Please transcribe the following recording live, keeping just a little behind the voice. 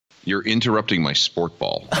You're interrupting my sport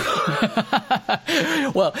ball.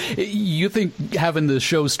 Well, you think having the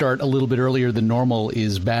show start a little bit earlier than normal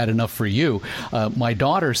is bad enough for you. My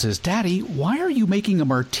daughter says, Daddy, why are you making a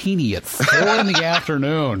martini at 4 in the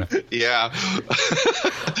afternoon? Yeah.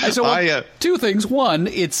 I said, well, two things. One,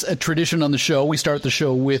 it's a tradition on the show. We start the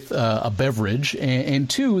show with a beverage. And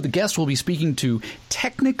two, the guest will be speaking to,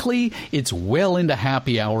 technically, it's well into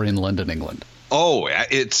happy hour in London, England. Oh,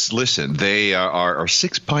 listen, they are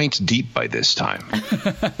 6 pints deep by this time.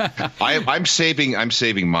 I'm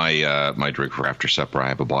saving my drink for after supper. I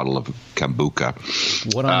have a bottle of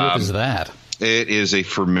kombucha. What on earth is that? It is a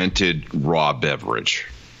fermented raw beverage.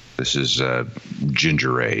 This is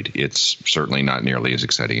gingerade. It's certainly not nearly as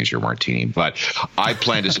exciting as your martini, but I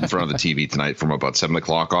plan to sit in front of the TV tonight from about 7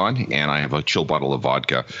 o'clock on, and I have a chill bottle of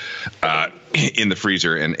vodka in the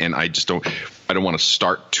freezer, and I just don't want to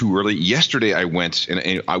start too early. Yesterday I went,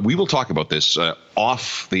 and we will talk about this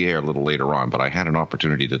off the air a little later on, but I had an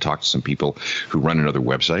opportunity to talk to some people who run another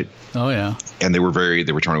website. Oh, yeah. And they were trying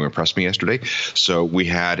to impress me yesterday. So we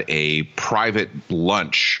had a private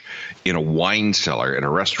lunch in a wine cellar in a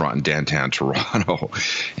restaurant in downtown Toronto,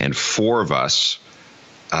 and 4 of us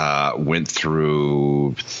went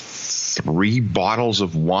through 3 bottles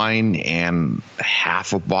of wine and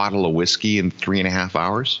half a bottle of whiskey in 3.5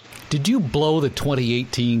 hours. Did you blow the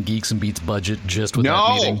 2018 Geeks and Beats budget just with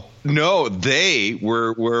that meeting? No, they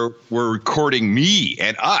were recording me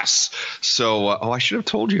and us. So, I should have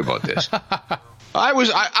told you about this. I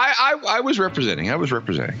was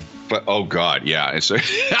representing. But oh God, yeah. So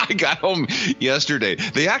I got home yesterday.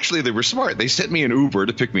 They were smart. They sent me an Uber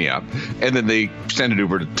to pick me up, and then they sent an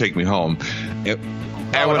Uber to take me home. And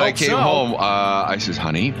when I came home, I says,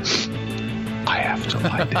 honey, I have to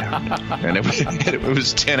lie down. And it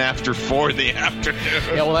was 10 after 4 in the afternoon.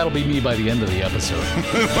 Yeah, well, that'll be me by the end of the episode.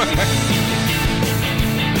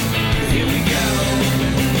 Here we go.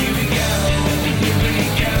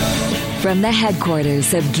 From the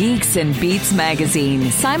headquarters of Geeks and Beats magazine,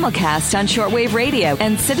 simulcast on shortwave radio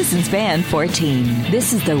and Citizens Band 14.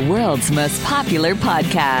 This is the world's most popular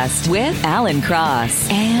podcast with Alan Cross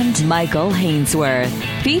and Michael Hainsworth,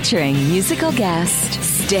 featuring musical guest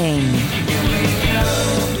Sting.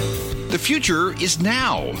 The future is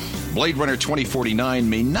now. Blade Runner 2049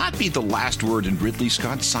 may not be the last word in Ridley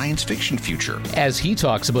Scott's science fiction future. As he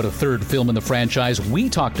talks about a third film in the franchise, we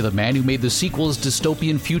talk to the man who made the sequel's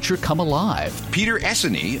dystopian future come alive. Peter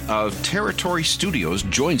Eszenyi of Territory Studios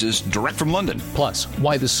joins us direct from London. Plus,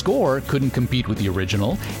 why the score couldn't compete with the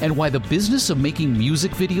original, and why the business of making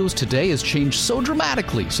music videos today has changed so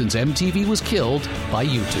dramatically since MTV was killed by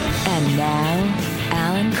YouTube. And now,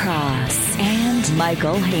 Alan Cross and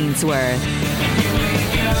Michael Hainsworth.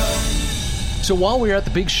 So while we were at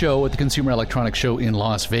the big show at the Consumer Electronics Show in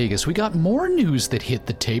Las Vegas, we got more news that hit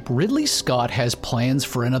the tape. Ridley Scott has plans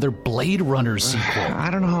for another Blade Runner sequel.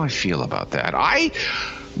 I don't know how I feel about that. I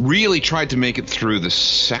really tried to make it through the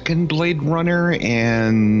second Blade Runner,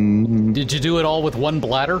 and... Did you do it all with one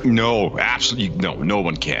bladder? No, absolutely no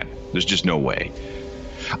one can. There's just no way.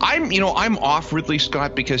 I'm off Ridley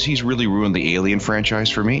Scott because he's really ruined the Alien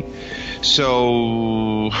franchise for me.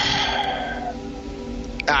 So...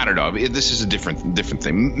 I don't know. This is a different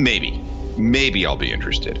thing. Maybe I'll be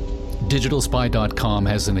interested. DigitalSpy.com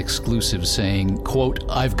has an exclusive saying, quote,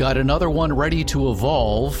 I've got another one ready to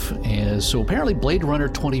evolve. So apparently Blade Runner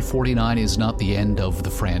 2049 is not the end of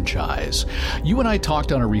the franchise. You and I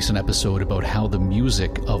talked on a recent episode about how the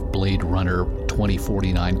music of Blade Runner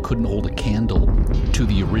 2049 couldn't hold a candle to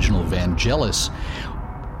the original Vangelis,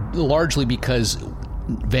 largely because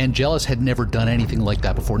Vangelis had never done anything like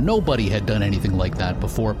that before. Nobody had done anything like that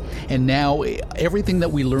before. And now everything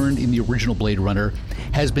that we learned in the original Blade Runner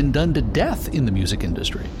has been done to death in the music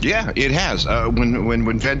industry. Yeah, it has.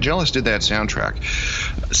 When Vangelis did that soundtrack,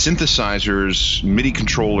 synthesizers, MIDI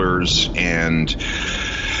controllers, and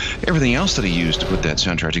everything else that he used to put that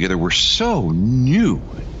soundtrack together were so new.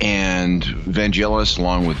 And Vangelis,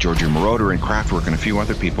 along with Giorgio Moroder and Kraftwerk and a few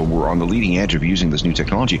other people, were on the leading edge of using this new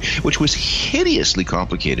technology, which was hideously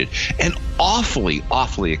complicated and awfully,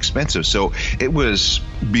 awfully expensive. So it was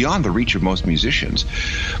beyond the reach of most musicians.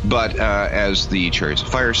 But as the Chariots of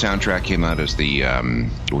Fire soundtrack came out, as the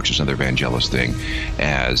which is another Vangelis thing,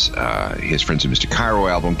 as his Friends of Mr. Cairo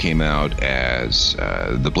album came out, as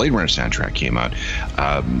the Blade Runner soundtrack came out,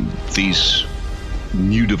 these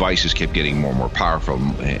new devices kept getting more and more powerful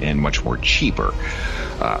and much more cheaper.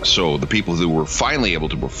 So the people who were finally able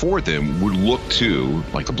to afford them would look to,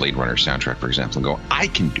 like the Blade Runner soundtrack, for example, and go, I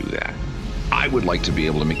can do that. I would like to be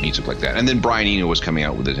able to make music like that. And then Brian Eno was coming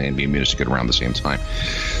out with his ambient music at around the same time.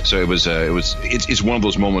 So it's one of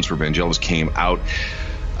those moments where Vangelis came out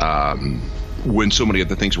when so many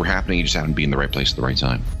other things were happening. You just happened to be in the right place at the right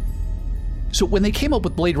time. So when they came up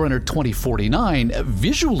with Blade Runner 2049,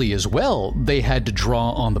 visually as well, they had to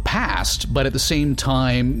draw on the past, but at the same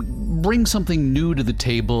time bring something new to the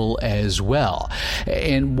table as well.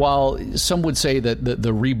 And while some would say that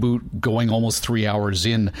the reboot going almost 3 hours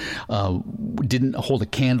in didn't hold a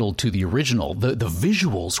candle to the original, the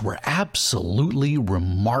visuals were absolutely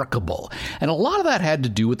remarkable. And a lot of that had to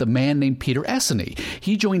do with a man named Peter Eszenyi.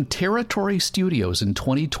 He joined Territory Studios in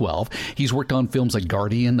 2012. He's worked on films like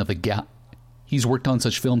He's worked on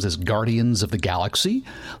such films as Guardians of the Galaxy,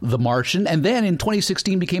 The Martian, and then in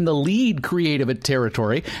 2016 became the lead creative at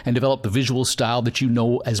Territory and developed the visual style that you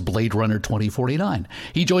know as Blade Runner 2049.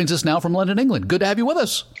 He joins us now from London, England. Good to have you with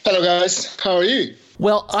us. Hello, guys. How are you?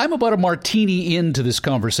 Well, I'm about a martini into this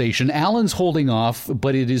conversation. Alan's holding off,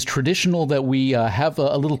 but it is traditional that we have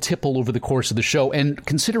a little tipple over the course of the show. And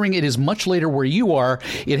considering it is much later where you are,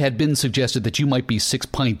 it had been suggested that you might be 6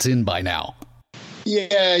 pints in by now.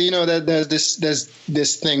 Yeah, there's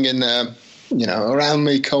this thing in around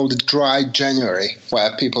me called Dry January,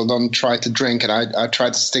 where people don't try to drink, and I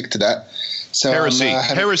try to stick to that. So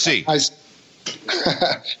heresy.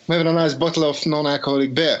 Maybe a nice bottle of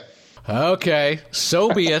non-alcoholic beer. Okay,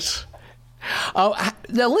 so be it.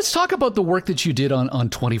 Now, let's talk about the work that you did on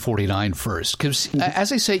 2049 first, because,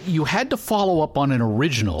 as I say, you had to follow up on an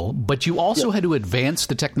original, but you also had to advance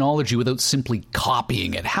the technology without simply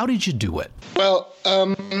copying it. How did you do it? Well,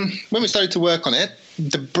 when we started to work on it,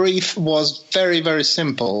 the brief was very, very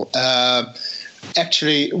simple.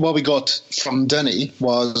 Actually, what we got from Dunny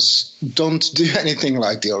was don't do anything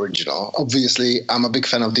like the original. Obviously, I'm a big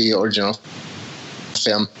fan of the original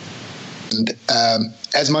film. And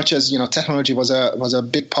as much as technology was a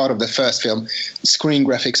big part of the first film, screen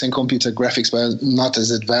graphics and computer graphics were not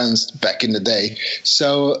as advanced back in the day.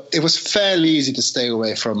 So it was fairly easy to stay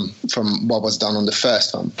away from what was done on the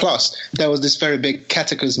first one. Plus, there was this very big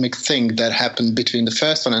cataclysmic thing that happened between the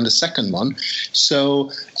first one and the second one.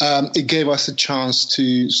 So it gave us a chance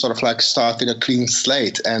to sort of like start with a clean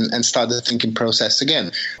slate and start the thinking process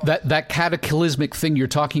again. That cataclysmic thing you're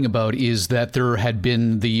talking about is that there had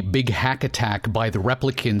been the big hack attack by the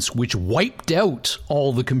replicants, which wiped out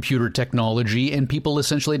all the computer technology, and people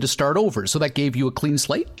essentially had to start over. So that gave you a clean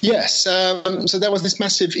slate? Yes. So there was this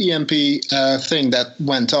massive EMP thing that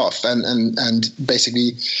went off and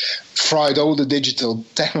basically fried all the digital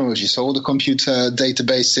technology. So all the computer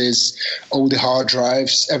databases, all the hard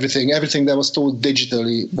drives, everything that was stored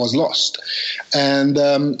digitally was lost. And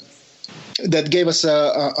that gave us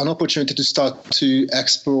an opportunity to start to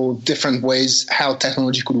explore different ways how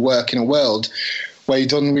technology could work in a world where you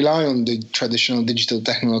don't rely on the traditional digital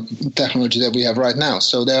technology that we have right now.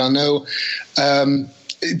 So there are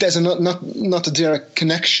there's not a direct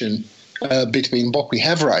connection between what we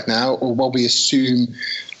have right now or what we assume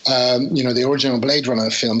the original Blade Runner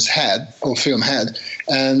film had,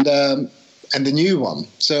 and the new one.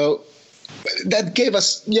 So that gave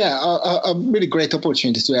us, a really great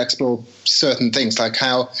opportunity to explore certain things, like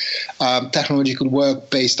how technology could work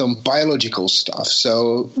based on biological stuff.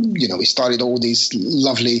 So, we started all these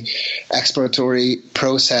lovely exploratory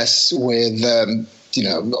process with,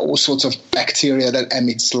 all sorts of bacteria that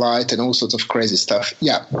emits light and all sorts of crazy stuff.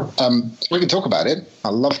 Yeah, we can talk about it. I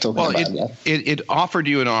love talking about that. It offered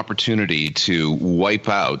you an opportunity to wipe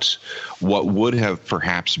out what would have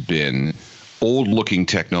perhaps been old-looking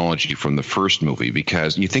technology from the first movie,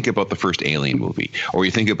 because you think about the first Alien movie, or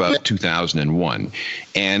you think about 2001,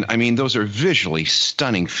 and I mean, those are visually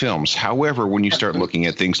stunning films. However, when you start looking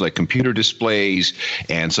at things like computer displays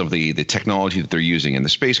and some of the technology that they're using in the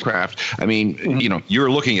spacecraft, I mean,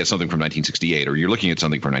 you're looking at something from 1968, or you're looking at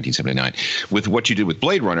something from 1979. With what you did with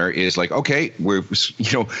Blade Runner is like, okay,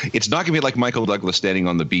 it's not going to be like Michael Douglas standing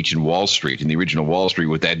on the beach in Wall Street, in the original Wall Street,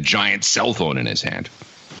 with that giant cell phone in his hand.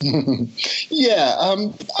 I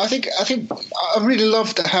think I really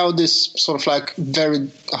loved how this sort of like very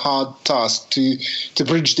hard task to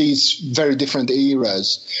bridge these very different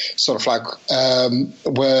eras sort of like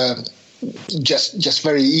were just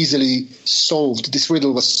very easily solved. This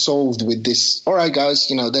riddle was solved with this. All right, guys,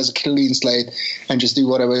 there's a clean slate and just do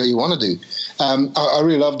whatever you want to do. I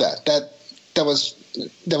really love that. That was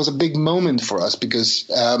a big moment for us because.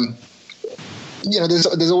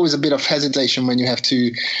 There's always a bit of hesitation when you have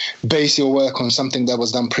to base your work on something that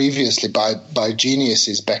was done previously by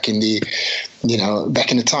geniuses back in the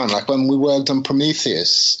time. Like when we worked on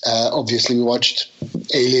Prometheus, obviously we watched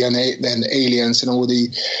Aliens and all the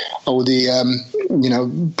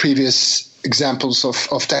previous examples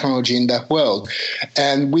of technology in that world,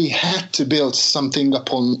 and we had to build something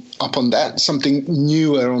upon that, something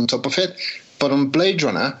newer on top of it. But on Blade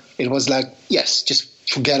Runner, it was like, yes, just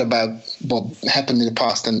forget about what happened in the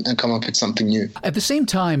past and come up with something new. At the same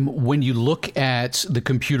time, when you look at the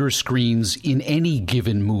computer screens in any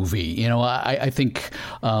given movie, I think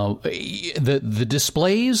the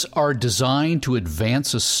displays are designed to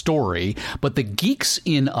advance a story, but the geeks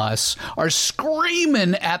in us are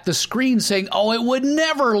screaming at the screen saying, oh, it would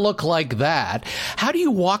never look like that. How do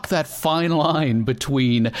you walk that fine line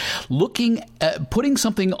between putting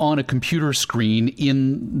something on a computer screen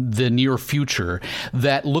in the near future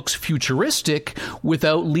that looks futuristic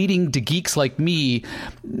without leading to geeks like me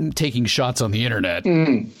taking shots on the internet?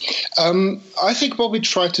 I think what we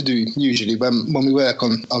try to do usually when we work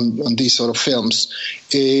on these sort of films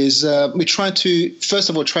is we try to, first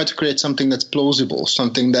of all, create something that's plausible,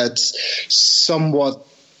 something that's somewhat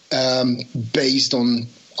based on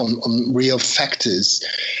real factors.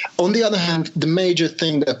 On the other hand, the major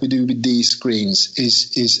thing that we do with these screens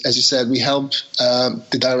is as you said, we help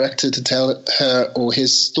the director to tell her or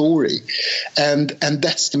his story, and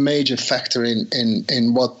that's the major factor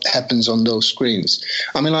in what happens on those screens.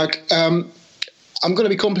 I mean, I'm going to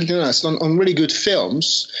be completely honest. On really good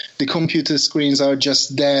films, the computer screens are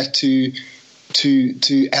just there to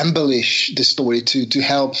embellish the story, to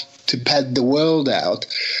help to pad the world out,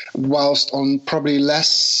 whilst on probably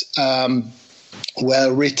less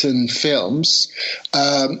well-written films,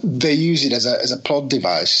 they use it as a plot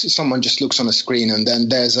device. Someone just looks on a screen, and then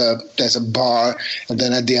there's a bar, and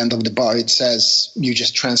then at the end of the bar it says you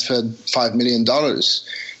just transferred $5 million.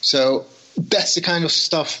 So that's the kind of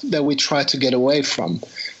stuff that we try to get away from.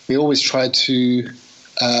 We always try to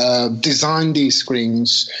design these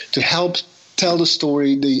screens to help tell the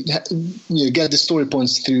story, get the story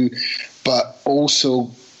points through, but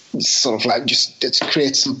also sort of like just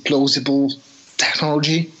create some plausible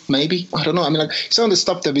technology, maybe. I don't know. I mean, like, some of the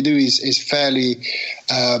stuff that we do is fairly,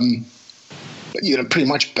 pretty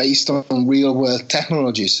much based on real world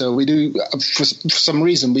technology. So we do, for some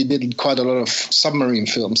reason, we did quite a lot of submarine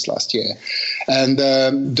films last year, and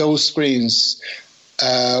those screens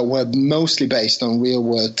were mostly based on real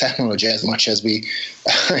world technology, as much as we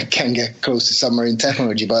can get close to submarine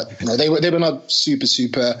technology. But they were not super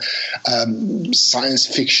science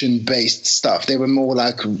fiction based stuff. They were more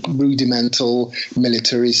like rudimental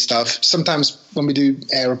military stuff. Sometimes when we do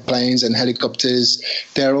airplanes and helicopters,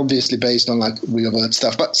 they're obviously based on like real world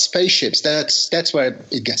stuff. But spaceships, that's where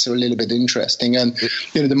it gets a little bit interesting. And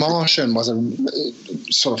The Martian was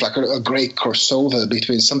a sort of like a great crossover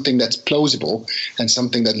between something that's plausible and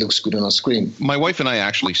something that looks good on a screen. My wife and I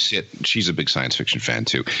actually sit. She's a big science fiction fan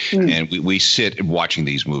too, and we sit watching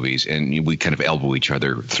these movies, and we kind of elbow each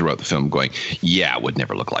other throughout the film, going, "Yeah, it would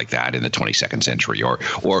never look like that in the 22nd century," or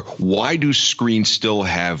 "Why do screens still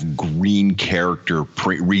have green character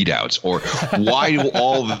readouts?" Or "Why do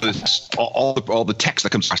all the text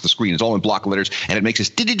that comes across the screen is all in block letters, and it makes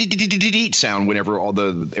this sound whenever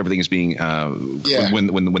everything is being when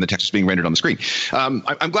the text is being rendered on the screen."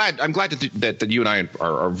 I'm glad that you and I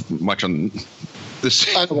are much on the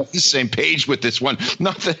same page with this one.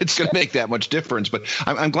 Not that it's going to make that much difference, but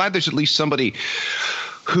I'm glad there's at least somebody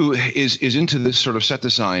who is into this sort of set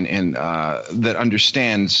design and that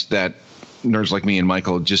understands that nerds like me and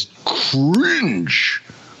Michael just cringe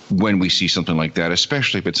when we see something like that,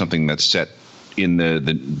 especially if it's something that's set in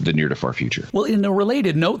the near to far future. Well, in a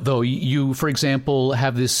related note, though, you, for example,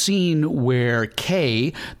 have this scene where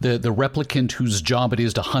Kay, the replicant whose job it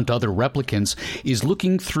is to hunt other replicants, is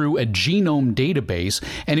looking through a genome database,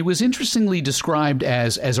 and it was interestingly described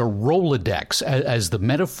as a Rolodex, as the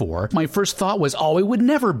metaphor. My first thought was, it would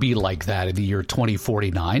never be like that in the year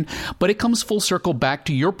 2049, but it comes full circle back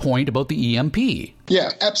to your point about the EMP.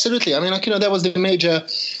 Yeah, absolutely. I mean, that was the major...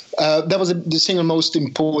 that was the single most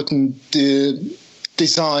important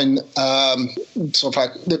design, sort of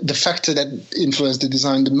like the factor that influenced the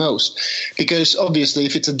design the most. Because obviously,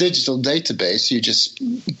 if it's a digital database, you just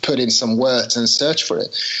put in some words and search for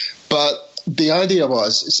it. But the idea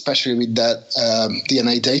was, especially with that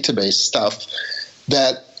DNA database stuff,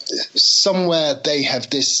 that somewhere they have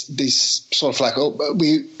this sort of like,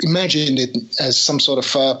 we imagined it as some sort of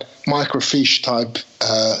microfiche type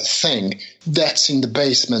thing that's in the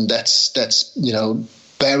basement, that's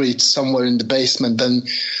buried somewhere in the basement,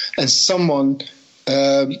 and someone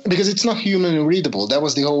because it's not humanly readable. That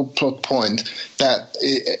was the whole plot point, that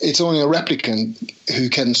it's only a replicant who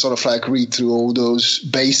can sort of like read through all those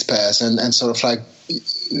base pairs and sort of like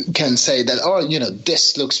can say that,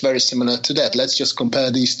 this looks very similar to that. Let's just compare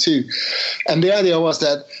these two. And the idea was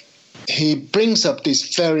that he brings up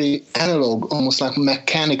this very analog, almost like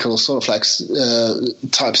mechanical sort of like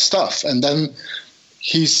type stuff. And then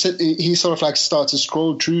he sort of like starts to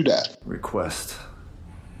scroll through that. Request.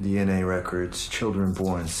 DNA records, children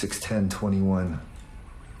born 6/10/21.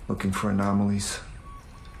 Looking for anomalies.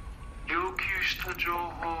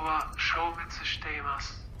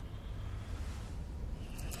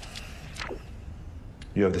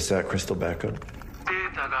 You have the SAT crystal backup?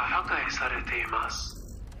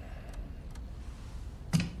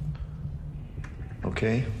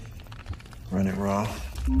 Okay. Run it raw.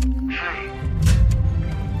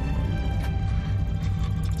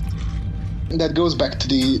 That goes back to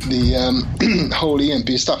the whole EMP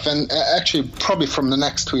stuff, and actually probably from the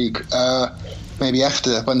next week, maybe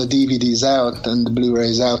after, when the DVD's out and the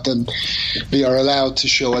Blu-ray's out, and we are allowed to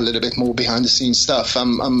show a little bit more behind-the-scenes stuff.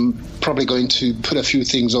 I'm probably going to put a few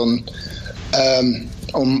things on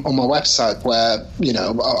my website where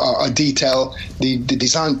I detail the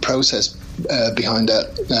design process behind that.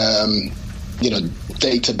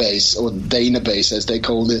 Database or database as they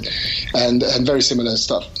called it, and very similar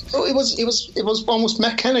stuff. It was almost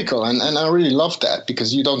mechanical, and I really loved that,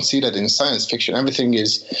 because you don't see that in science fiction. Everything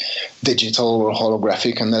is digital or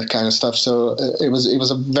holographic and that kind of stuff. So it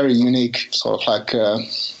was a very unique sort of like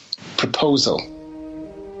proposal.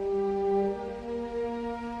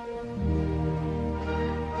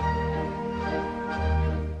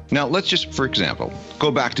 Now, let's just, for example,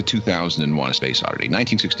 go back to 2001: A Space Odyssey,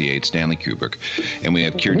 1968, Stanley Kubrick, and we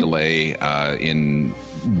have Keir Delay in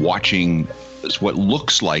watching what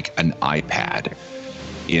looks like an iPad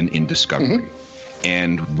in Discovery.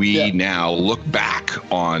 And we now look back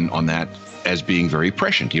on that as being very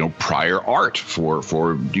prescient, prior art for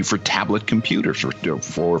tablet computers or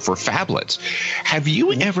for phablets. Have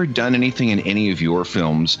you ever done anything in any of your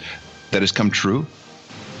films that has come true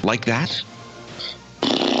like that?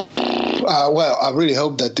 Well, I really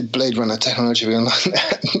hope that the Blade Runner technology will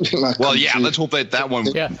not. Well, yeah, let's hope that one.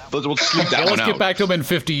 Yeah, we'll sleep that one out. Let's get back to them in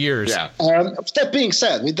 50 years. Yeah. That being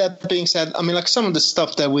said, I mean, like some of the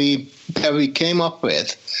stuff that we came up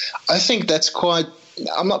with, I think that's quite.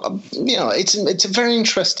 I'm not. It's a very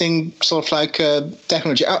interesting sort of like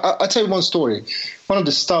technology. I'll tell you one story. One of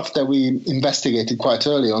the stuff that we investigated quite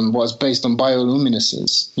early on was based on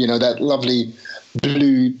bioluminescence. That lovely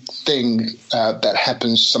blue thing that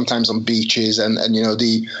happens sometimes on beaches, and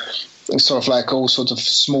the sort of like all sorts of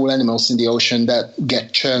small animals in the ocean that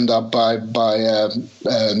get churned up by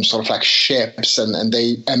sort of like ships, and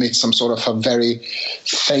they emit some sort of a very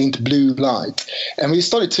faint blue light. And we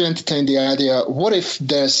started to entertain the idea, what if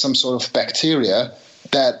there's some sort of bacteria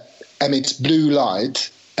that emits blue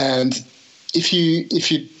light, and if you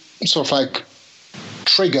sort of like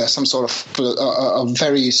trigger some sort of a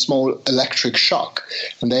very small electric shock,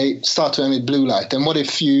 and they start to emit blue light. And what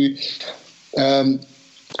if you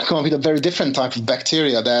come up with a very different type of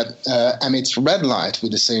bacteria that emits red light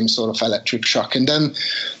with the same sort of electric shock? And then,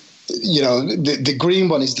 the green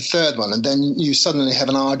one is the third one, and then you suddenly have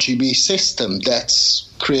an RGB system that's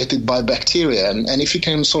created by bacteria. And if you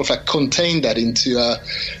can sort of like contain that into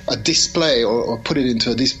a display, or put it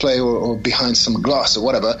into a display or behind some glass or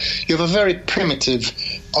whatever, you have a very primitive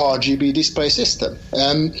RGB display system.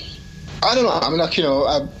 I don't know. I mean,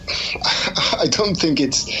 I don't think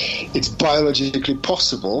it's biologically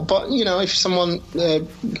possible. But if someone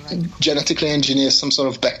genetically engineers some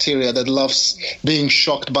sort of bacteria that loves being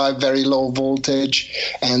shocked by very low voltage,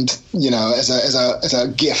 and as a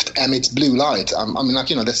gift emits blue light,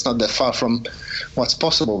 that's not that far from what's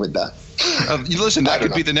possible with that. Listen, that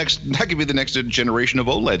could be the next generation of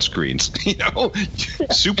OLED screens.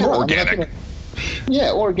 Super organic.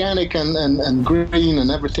 Yeah, organic and green and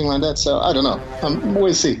everything like that. So I don't know.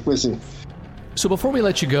 We'll see. So before we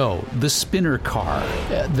let you go, the spinner car,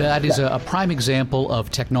 that is a prime example of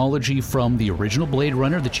technology from the original Blade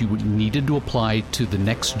Runner that you needed to apply to the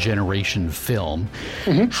next generation film.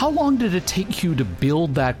 How long did it take you to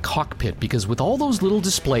build that cockpit? Because with all those little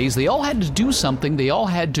displays, they all had to do something. They all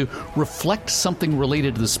had to reflect something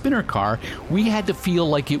related to the spinner car. We had to feel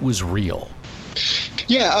like it was real.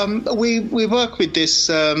 Yeah, we work with this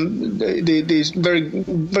very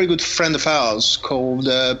very good friend of ours called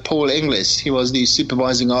Paul Inglis. He was the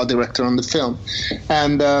supervising art director on the film,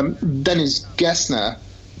 and Dennis Gessner,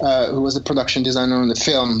 who was the production designer on the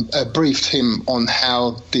film, briefed him on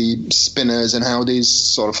how the spinners and how these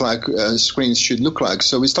sort of like screens should look like.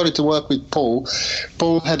 So we started to work with Paul.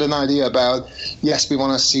 Paul had an idea about, yes, we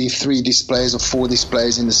want to see 3 displays or 4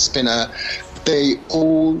 displays in the spinner. They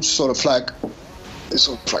all sort of like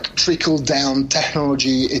trickle down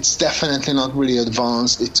technology. It's definitely not really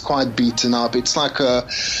advanced. It's quite beaten up. It's like a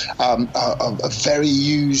very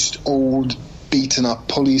used old beaten up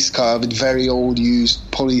police car with very old used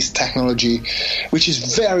police technology, which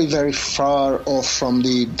is very, very far off from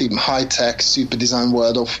the high-tech super design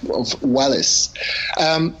world of Wallace.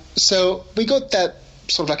 So we got that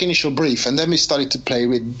sort of like initial brief, and then we started to play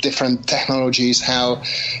with different technologies, how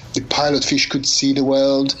the pilot fish could see the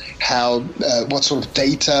world, how what sort of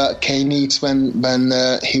data Kay needs when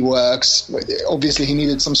he works. Obviously he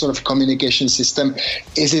needed some sort of communication system.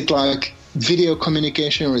 Is it like video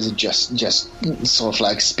communication, or is it just sort of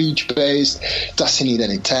like speech based? Does he need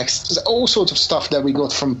any text? There's all sorts of stuff that we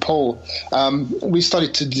got from Paul. We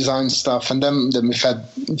started to design stuff, and then we fed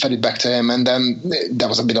it back to him, and then there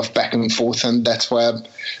was a bit of back and forth, and that's where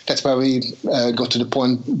we got to the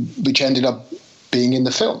point which ended up being in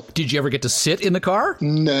the film. Did you ever get to sit in the car?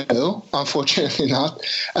 No, unfortunately not.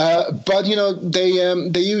 But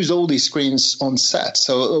they use all these screens on set.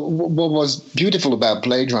 So what was beautiful about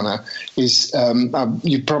Blade Runner is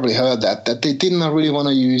you've probably heard that they didn't really want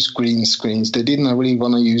to use green screens. They didn't really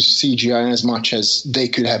want to use CGI as much as they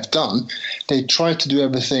could have done. They tried to do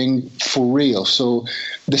everything for real. So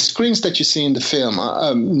the screens that you see in the film,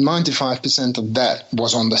 95% of that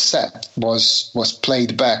was on the set, was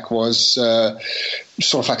played back, was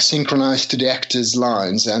sort of like synchronized to the actors'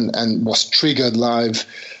 lines, and was triggered live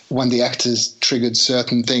when the actors triggered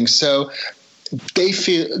certain things. So they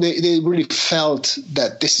really felt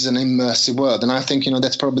that this is an immersive world, and I think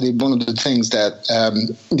that's probably one of the things that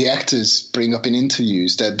the actors bring up in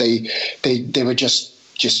interviews, that they were just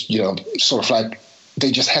sort of like, they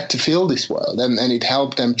just had to feel this world, and it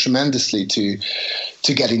helped them tremendously to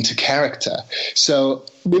get into character. So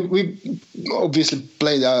we obviously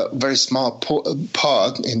played a very small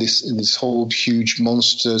part in this whole huge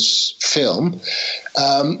monstrous film,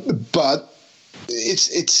 but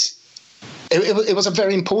it was a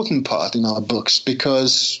very important part in our books,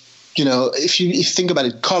 because if you think about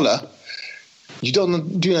it, color. You do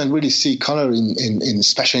not really see color in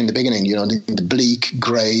especially in the beginning, the bleak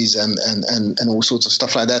grays and all sorts of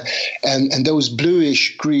stuff like that, and those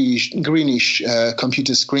bluish, greenish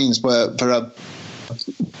computer screens were a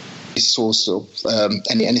source of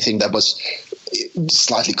anything that was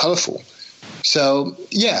slightly colorful. So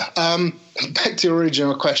yeah, back to your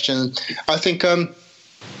original question, I think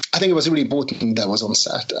it was really important that was on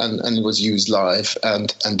set and it was used live,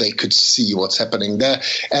 and they could see what's happening there.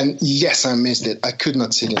 And yes, I missed it. I could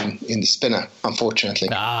not sit in the spinner, unfortunately.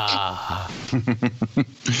 I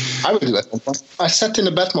would do it. I sat in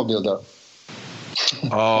the Batmobile, though.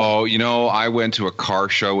 Oh, I went to a car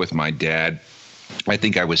show with my dad. I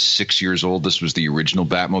think I was 6 years old. This was the original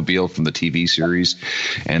Batmobile from the TV series.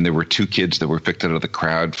 And there were two kids that were picked out of the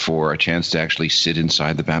crowd for a chance to actually sit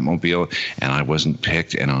inside the Batmobile. And I wasn't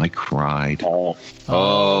picked, and I cried.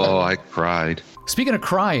 I cried. Speaking of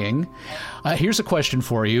crying, here's a question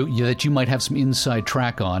for you that you might have some inside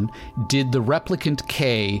track on. Did the replicant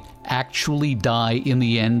K actually die in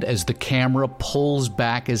the end as the camera pulls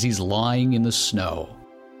back as he's lying in the snow?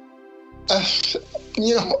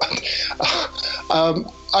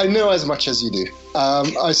 I know as much as you do.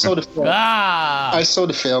 I saw the film. I saw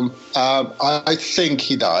the film. I think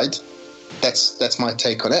he died. That's my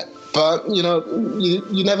take on it. But you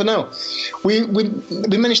never know. We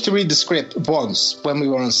managed to read the script once when we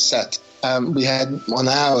were on set. We had 1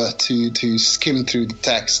 hour to skim through the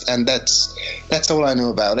text, and that's all I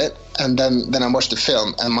know about it. And then I watched the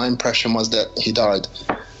film, and my impression was that he died.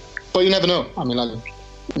 But you never know. I mean,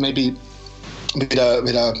 maybe with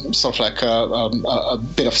a sort of like a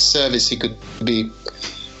bit of service, he could be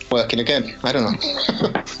working again. I don't know.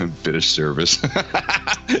 A bit of service.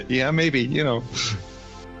 Yeah, maybe,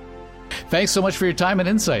 Thanks so much for your time and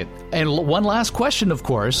insight. And one last question, of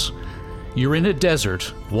course. You're in a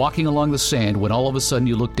desert, walking along the sand, when all of a sudden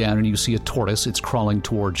you look down and you see a tortoise. It's crawling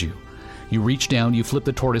towards you. You reach down, you flip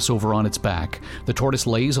the tortoise over on its back. The tortoise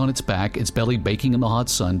lays on its back, its belly baking in the hot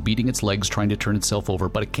sun, beating its legs, trying to turn itself over,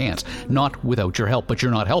 but it can't. Not without your help, but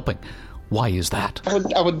you're not helping. Why is that?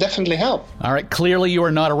 I would definitely help. All right, clearly you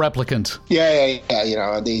are not a replicant. Yeah.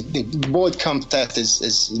 The void comp test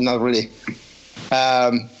is not really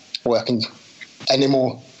working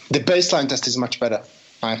anymore. The baseline test is much better,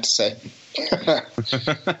 I have to say.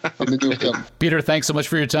 Peter, thanks so much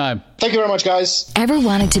for your time. Thank you very much, guys. Ever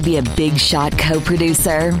wanted to be a big shot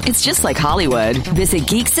co-producer? It's just like Hollywood. Visit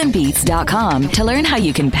geeksandbeats.com to learn how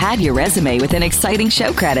you can pad your resume with an exciting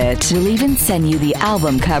show credit. We'll even send you the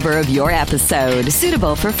album cover of your episode,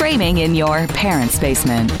 suitable for framing in your parents'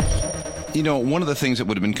 basement. One of the things that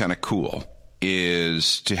would have been kind of cool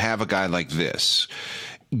is to have a guy like this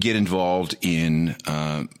get involved in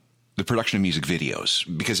the the production of music videos,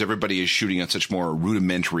 because everybody is shooting on such more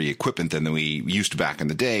rudimentary equipment than we used to back in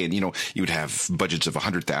the day. And, you know, you would have budgets of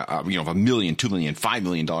 $100,000, $1 million, $2 million, $5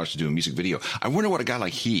 million to do a music video. I wonder what a guy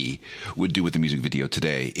like he would do with a music video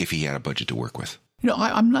today if he had a budget to work with. You know,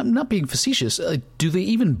 I'm not being facetious. Do they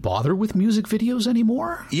even bother with music videos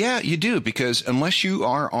anymore? Yeah, you do, because unless you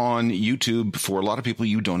are on YouTube, for a lot of people,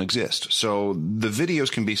 you don't exist. So the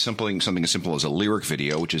videos can be something as simple as a lyric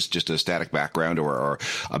video, which is just a static background or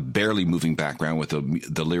a barely moving background with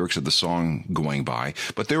the lyrics of the song going by.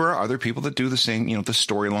 But there are other people that do the same, you know, the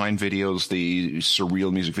storyline videos, the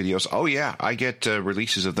surreal music videos. Oh, yeah, I get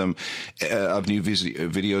releases of them, of new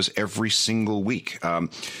videos every single week.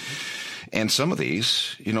 And some of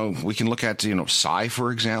these, you know, we can look at, you know, Psy,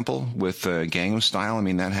 for example, with Gangnam Style. I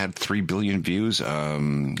mean, that had 3 billion views.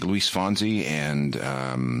 Luis Fonsi and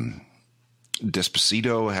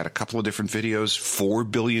Despacito had a couple of different videos, 4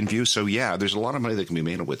 billion views. So, yeah, there's a lot of money that can be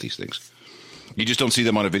made with these things. You just don't see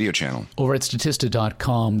them on a video channel. Over at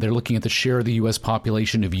Statista.com, they're looking at the share of the U.S.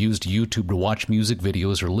 population who've used YouTube to watch music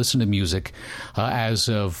videos or listen to music as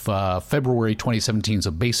of February 2017,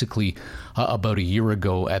 so basically about a year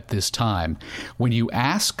ago at this time. When you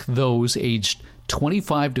ask those aged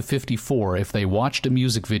 25 to 54 if they watched a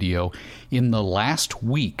music video in the last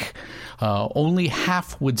week, only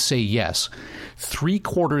half would say yes.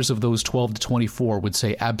 3/4 of those 12 to 24 would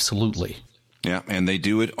say absolutely. Yeah, and they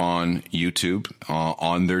do it on YouTube,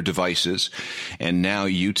 on their devices. And now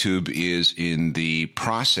YouTube is in the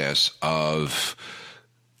process of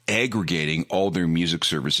aggregating all their music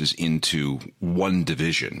services into one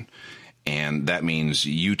division. And that means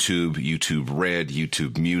YouTube, YouTube Red,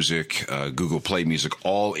 YouTube Music, Google Play Music,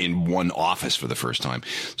 all in one office for the first time.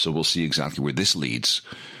 So we'll see exactly where this leads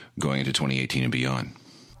going into 2018 and beyond.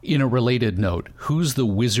 In a related note, who's the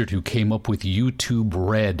wizard who came up with YouTube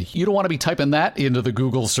Red? You don't want to be typing that into the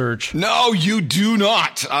Google search. No, you do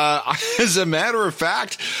not. As a matter of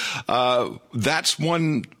fact, that's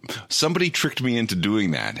one, somebody tricked me into doing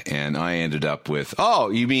that. And I ended up with, oh,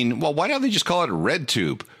 you mean, well, why don't they just call it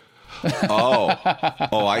RedTube?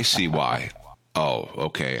 Oh, I see why. Oh,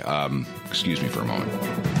 okay. Excuse me for a moment.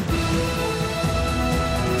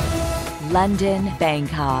 London,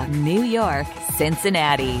 Bangkok, New York,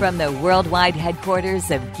 Cincinnati. From the worldwide headquarters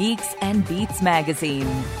of Geeks and Beats magazine,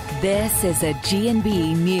 this is a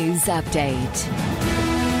G&B News Update.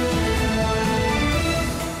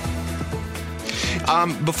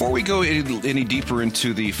 Before we go any deeper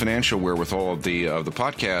into the financial wherewithal of the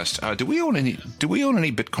podcast, do we own any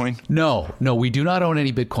Bitcoin? No, we do not own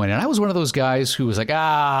any Bitcoin. And I was one of those guys who was like,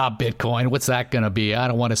 Bitcoin, what's that going to be? I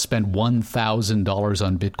don't want to spend $1,000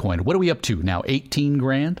 on Bitcoin. What are we up to now? 18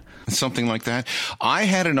 grand? Something like that. I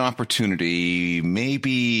had an opportunity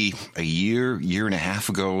maybe a year and a half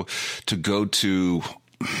ago to go to,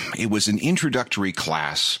 it was an introductory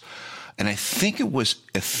class, and I think it was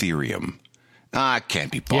Ethereum. I can't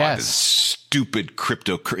be bothered. Yes. Stupid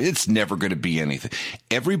crypto. It's never going to be anything.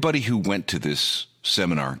 Everybody who went to this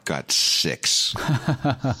seminar got 6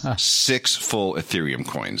 full Ethereum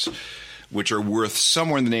coins, which are worth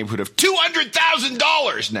somewhere in the neighborhood of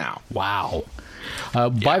 $200,000 now. Wow.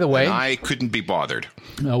 By the way, I couldn't be bothered.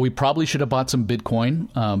 We probably should have bought some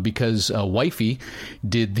Bitcoin because Wifey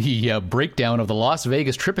did the breakdown of the Las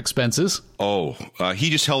Vegas trip expenses. Oh, he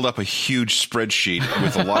just held up a huge spreadsheet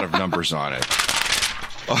with a lot of numbers on it.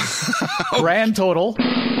 Grand total,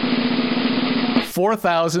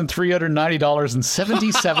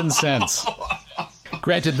 $4,390.77.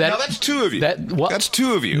 Granted, now that's 2 of you. That's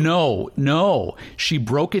 2 of you. No. She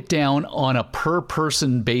broke it down on a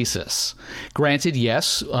per-person basis. Granted,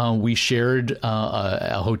 yes, we shared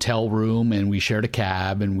a hotel room and we shared a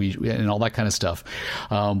cab and all that kind of stuff.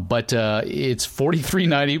 But it's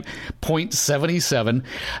 $4,390.77.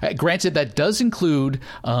 Granted, that does include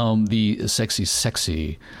the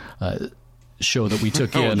sexy show that we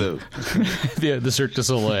took in, the Cirque du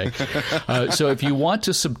Soleil. So if you want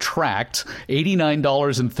to subtract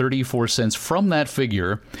 $89.34 from that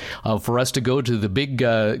figure for us to go to the big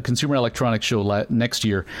Consumer Electronics Show next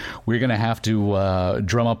year, we're going to have to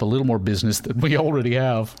drum up a little more business than we already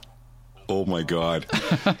have. Oh, my God.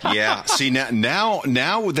 Yeah. See, now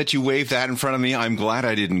that you wave that in front of me, I'm glad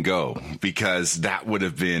I didn't go, because that would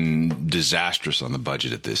have been disastrous on the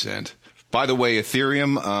budget at this end. By the way,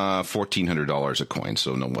 Ethereum, $1,400 a coin,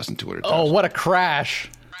 so no, it wasn't $200,000. Oh, what a crash.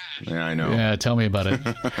 Yeah, I know. Yeah, tell me about it.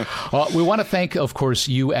 We want to thank, of course,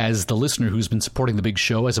 you as the listener who's been supporting the big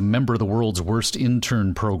show as a member of the World's Worst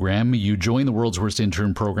Intern program. You join the World's Worst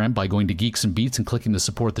Intern program by going to Geeks and Beats and clicking the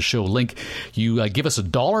support the show link. You give us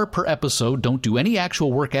 $1 per episode. Don't do any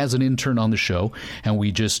actual work as an intern on the show, and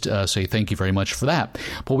we just say thank you very much for that.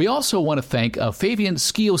 But we also want to thank Fabian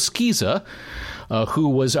Skioskiza, who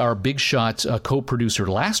was our Big Shot co-producer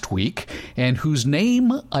last week, and whose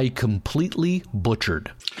name I completely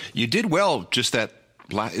butchered. You did well, just that.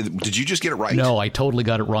 Did you just get it right? No, I totally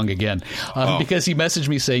got it wrong again. Because he messaged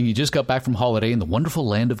me saying he just got back from holiday in the wonderful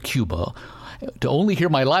land of Cuba to only hear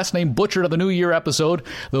my last name butchered on the New Year episode,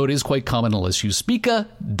 though it is quite common unless you speak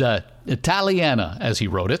da Italiana, as he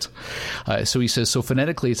wrote it. So he says, so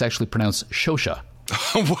phonetically it's actually pronounced Shosha.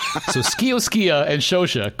 So Skia and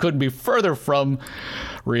Shosha couldn't be further from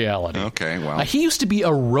reality. Okay, well. He used to be a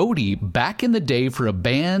roadie back in the day for a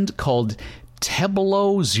band called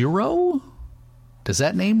Tebelo Zero. Does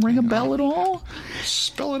that name ring a bell at all?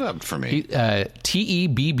 Spell it up for me.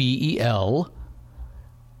 Tebbelowzero.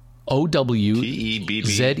 Owzero.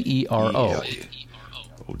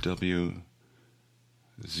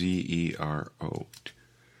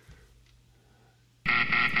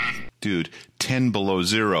 Dude, 10 below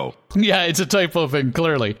zero. Yeah, it's a typo thing,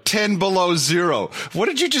 clearly. 10 below zero. What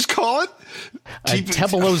did you just call it?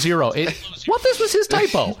 Tebelo Zero. Well, this was his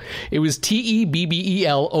typo. It was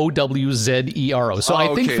Tebbelowzero. So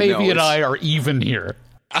I think Fabi and I are even here.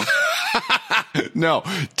 No,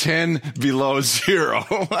 10 below zero.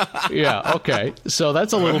 Yeah, okay. So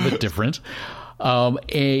that's a little bit different.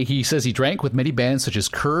 He says he drank with many bands such as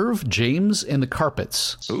Curve, James, and the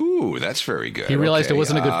Carpets. Ooh, that's very good. He realized it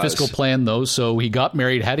wasn't a good fiscal plan, though, so he got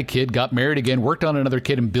married, had a kid, got married again, worked on another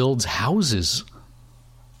kid, and builds houses.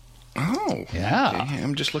 Oh. Yeah. Okay.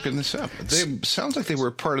 I'm just looking this up. Sounds like they were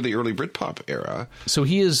part of the early Britpop era. So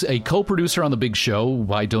he is a co-producer on the big show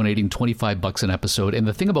by donating $25 an episode. And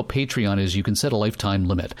the thing about Patreon is you can set a lifetime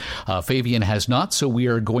limit. Fabian has not, so we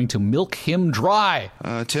are going to milk him dry.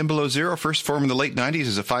 10 Below Zero first formed in the late 90s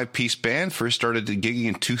as a 5-piece band. First started gigging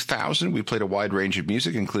in 2000. We played a wide range of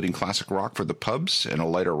music, including classic rock for the pubs and a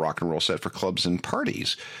lighter rock and roll set for clubs and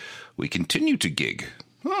parties. We continue to gig.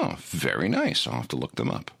 Oh, very nice. I'll have to look them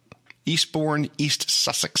up. Eastbourne, East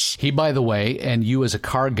Sussex. He, by the way, and you as a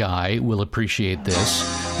car guy will appreciate this,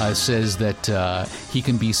 says that he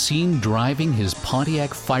can be seen driving his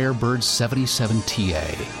Pontiac Firebird 77 TA. Eastbound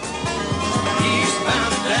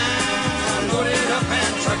and down, load it up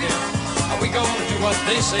and truck it. We gonna do what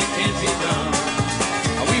they say can't be done.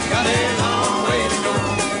 We've got a long way to go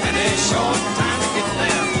and a short time to get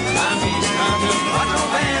there. I'm eastbound to Quattro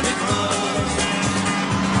Bandit Run.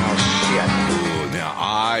 Oh, shit. Now,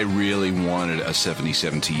 I really wanted a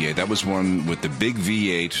 77 TA. That was one with the big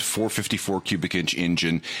V8, 454 cubic inch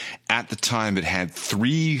engine. At the time, it had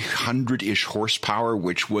 300-ish horsepower,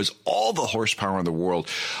 which was all the horsepower in the world.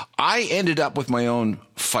 I ended up with my own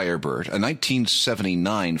Firebird, a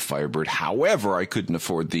 1979 Firebird. However, I couldn't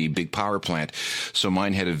afford the big power plant, so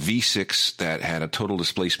mine had a V6 that had a total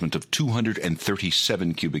displacement of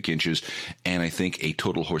 237 cubic inches, and I think a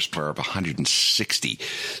total horsepower of 160.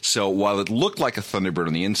 So while it looked like a Thunderbird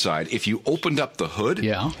on the inside, if you opened up the hood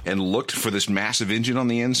and looked for this massive engine on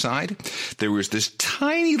the inside, there was this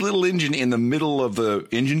tiny little engine in the middle of the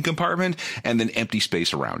engine compartment and then empty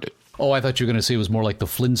space around it. Oh, I thought you were going to say it was more like the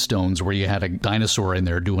Flintstones where you had a dinosaur in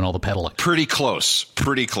there doing all the pedaling. Pretty close.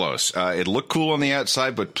 Pretty close. It looked cool on the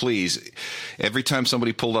outside, but please, every time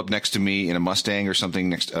somebody pulled up next to me in a Mustang or something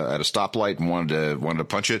next at a stoplight and wanted to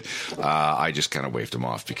punch it, I just kind of waved them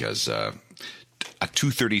off because a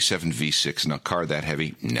 237 V6 in a car that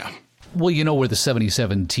heavy, no. Well, you know where the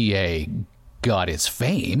 77 TA got its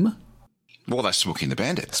fame. Well, that's Smokey and the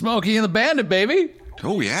Bandit. Smokey and the Bandit, baby.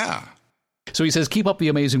 Oh, yeah. So he says, keep up the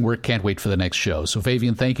amazing work. Can't wait for the next show. So,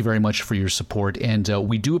 Fabian, thank you very much for your support. And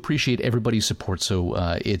we do appreciate everybody's support. So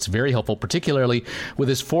it's very helpful, particularly with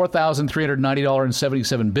this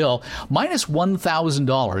 $4,390.77 bill, minus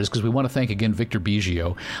 $1,000, because we want to thank again Victor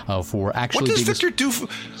Biggio for actually What does Victor do?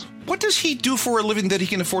 What does he do for a living that he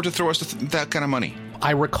can afford to throw us that kind of money?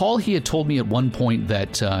 I recall he had told me at one point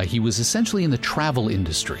that he was essentially in the travel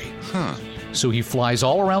industry. Huh. So he flies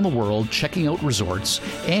all around the world checking out resorts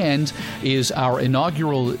and is our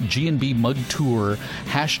inaugural G&B Mug Tour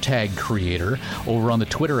hashtag creator over on the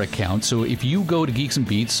Twitter account. So if you go to Geeks and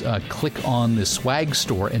Beats, click on the swag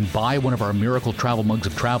store and buy one of our Miracle Travel Mugs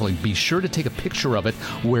of Traveling, be sure to take a picture of it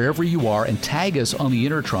wherever you are and tag us on the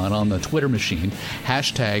Intertron on the Twitter machine,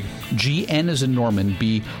 hashtag GN as in Norman,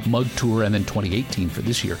 B Mug Tour, and then 2018 for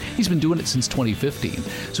this year. He's been doing it since 2015.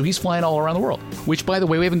 So he's flying all around the world, which, by the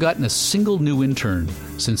way, we haven't gotten a single new intern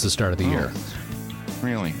since the start of the year.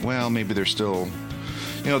 Really? Well, maybe they're still...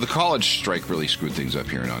 the college strike really screwed things up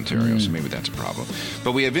here in Ontario, so maybe that's a problem.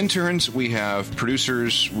 But we have interns, we have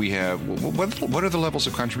producers, we have... What are the levels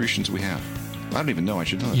of contributions we have? I don't even know. I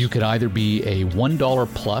should know this. You could either be a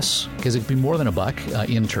 $1 plus, because it could be more than $1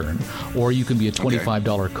 intern, or you can be a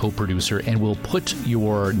 $25 co-producer, and we'll put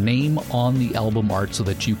your name on the album art so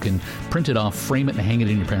that you can print it off, frame it, and hang it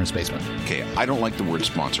in your parents' basement. Okay, I don't like the word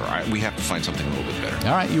sponsor. We have to find something a little bit better.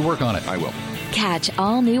 All right, you work on it. I will. Catch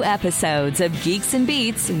all new episodes of Geeks and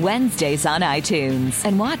Beats Wednesdays on iTunes.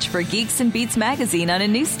 And watch for Geeks and Beats magazine on a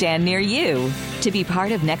newsstand near you. To be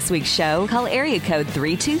part of next week's show, call area code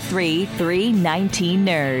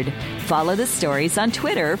 323-319-NERD. Follow the stories on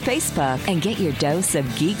Twitter or Facebook. And get your dose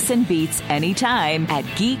of Geeks and Beats anytime at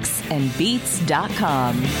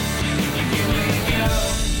geeksandbeats.com.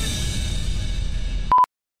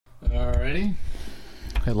 Alrighty.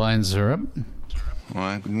 Headlines are up. Well,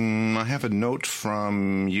 I have a note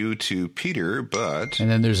from you to Peter, but... And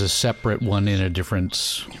then there's a separate one in a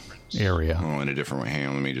different area. Oh, in a different way. Hang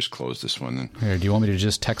on, let me just close this one then. Here, do you want me to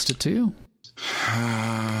just text it to you?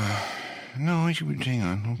 No, hang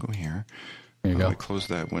on. I'll go here. There you go. Close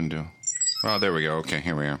that window. Oh, there we go. Okay,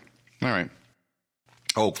 here we are. All right.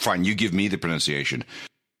 Oh, fine. You give me the pronunciation.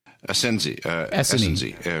 Eszenyi.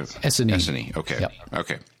 Eszenyi. Eszenyi. Okay. Yep.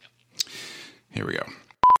 Okay. Here we go.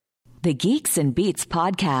 The Geeks and Beats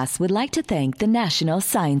podcast would like to thank the National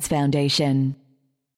Science Foundation.